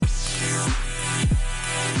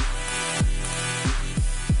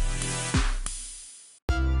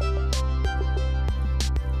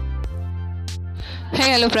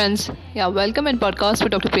hello friends. Welcome in podcast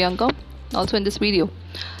with Dr. Priyanka. Also in this video.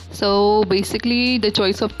 So basically the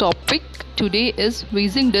choice of topic today is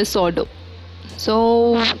wheezing disorder.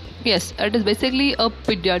 So yes, it is basically a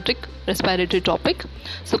pediatric respiratory topic.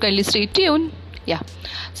 So kindly stay tuned.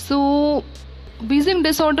 So wheezing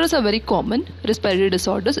disorders are very common respiratory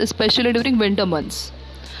disorders, especially during winter months.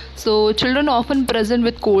 So children are often present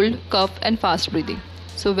with cold, cough and fast breathing.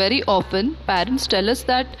 So very often parents tell us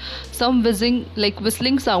that some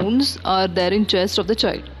whistling sounds are there in chest of the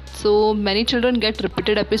child. So many children get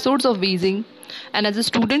repeated episodes of wheezing, and as a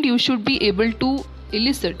student you should be able to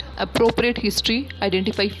elicit appropriate history,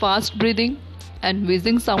 identify fast breathing and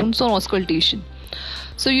wheezing sounds on auscultation.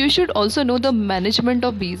 So you should also know the management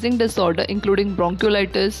of wheezing disorder, including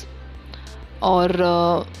bronchiolitis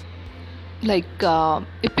or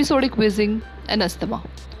episodic wheezing and asthma.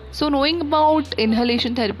 So knowing about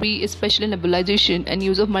inhalation therapy, especially nebulization and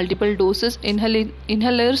use of multiple doses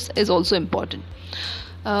inhalers is also important.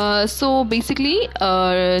 So basically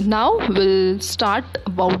now we'll start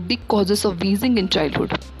about the causes of wheezing in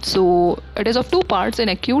childhood. So it is of two parts, in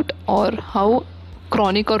acute or how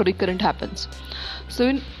chronic or recurrent happens. So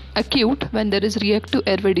in acute, when there is reactive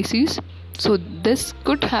airway disease, so this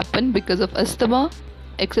could happen because of asthma,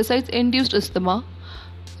 exercise induced asthma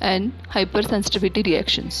and hypersensitivity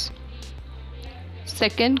reactions.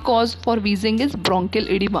 Second cause for wheezing is bronchial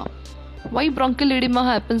edema. Why bronchial edema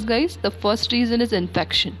happens, guys? The first reason is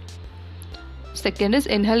infection. Second is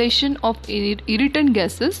inhalation of irritant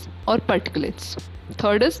gases or particulates.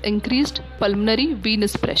 Third is increased pulmonary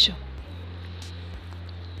venous pressure.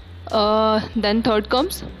 Then third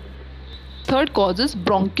cause is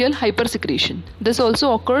bronchial hypersecretion. This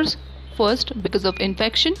also occurs first because of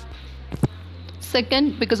infection,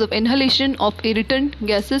 second because of inhalation of irritant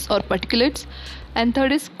gases or particulates, and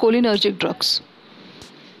third is cholinergic drugs.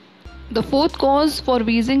 The fourth cause for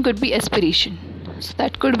wheezing could be aspiration. So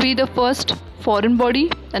that could be the first foreign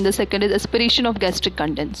body, and the second is aspiration of gastric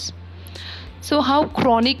contents. So how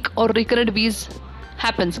chronic or recurrent wheeze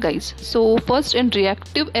happens, guys? So first, in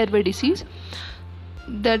reactive airway disease,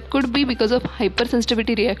 that could be because of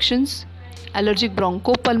hypersensitivity reactions, allergic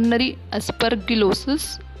bronchopulmonary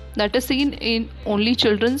aspergillosis, that is seen in only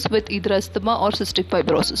children with either asthma or cystic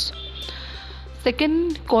fibrosis.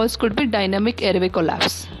 Second cause could be dynamic airway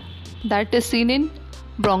collapse, that is seen in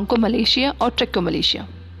bronchomalacia or tracheomalacia.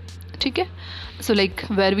 Okay? So like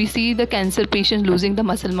where we see the cancer patient losing the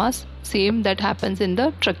muscle mass, same that happens in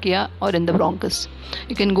the trachea or in the bronchus.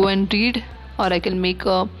 You can go and read, or I can make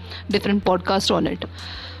a different podcast on it.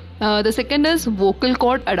 The second is vocal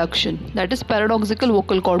cord adduction, that is paradoxical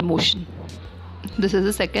vocal cord motion. This is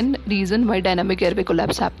the second reason why dynamic airway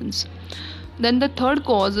collapse happens. Then the third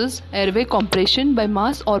cause is airway compression by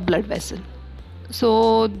mass or blood vessel.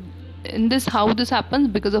 So in this, how this happens?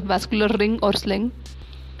 Because of vascular ring or sling,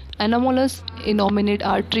 anomalous innominate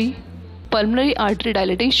artery, pulmonary artery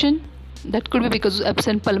dilatation, that could be because of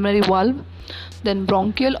absent pulmonary valve, then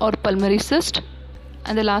bronchial or pulmonary cyst,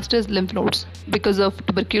 and the last is lymph nodes because of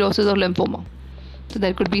tuberculosis or lymphoma. So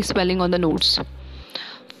there could be swelling on the nodes.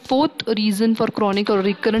 Fourth reason for chronic or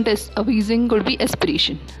recurrent wheezing could be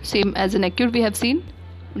aspiration. Same as in acute we have seen,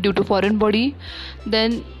 due to foreign body.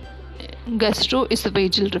 Then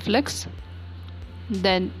gastroesophageal reflex.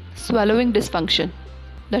 Then swallowing dysfunction,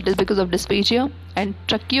 that is because of dysphagia, and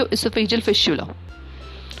tracheoesophageal fistula.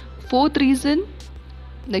 Fourth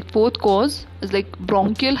cause is like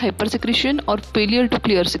bronchial hypersecretion or failure to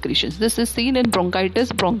clear secretions. This is seen in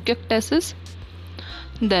bronchitis, bronchiectasis,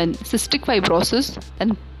 then cystic fibrosis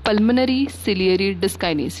and pulmonary ciliary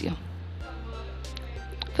dyskinesia.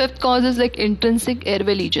 Fifth cause is like intrinsic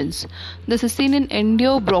airway lesions. This is seen in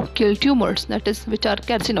endobronchial tumors, that is which are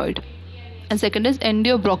carcinoid. And second is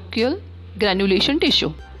endobronchial granulation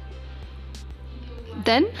tissue.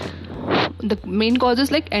 Then the main cause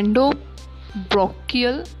is like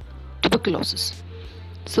endobronchial tuberculosis.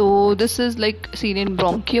 So this is like seen in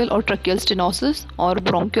bronchial or tracheal stenosis or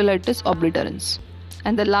bronchiolitis obliterans.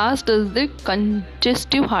 And the last is the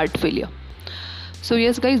congestive heart failure. So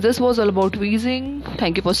yes guys, this was all about wheezing.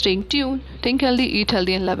 Thank you for staying tuned. Think healthy, eat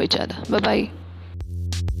healthy and love each other. Bye bye.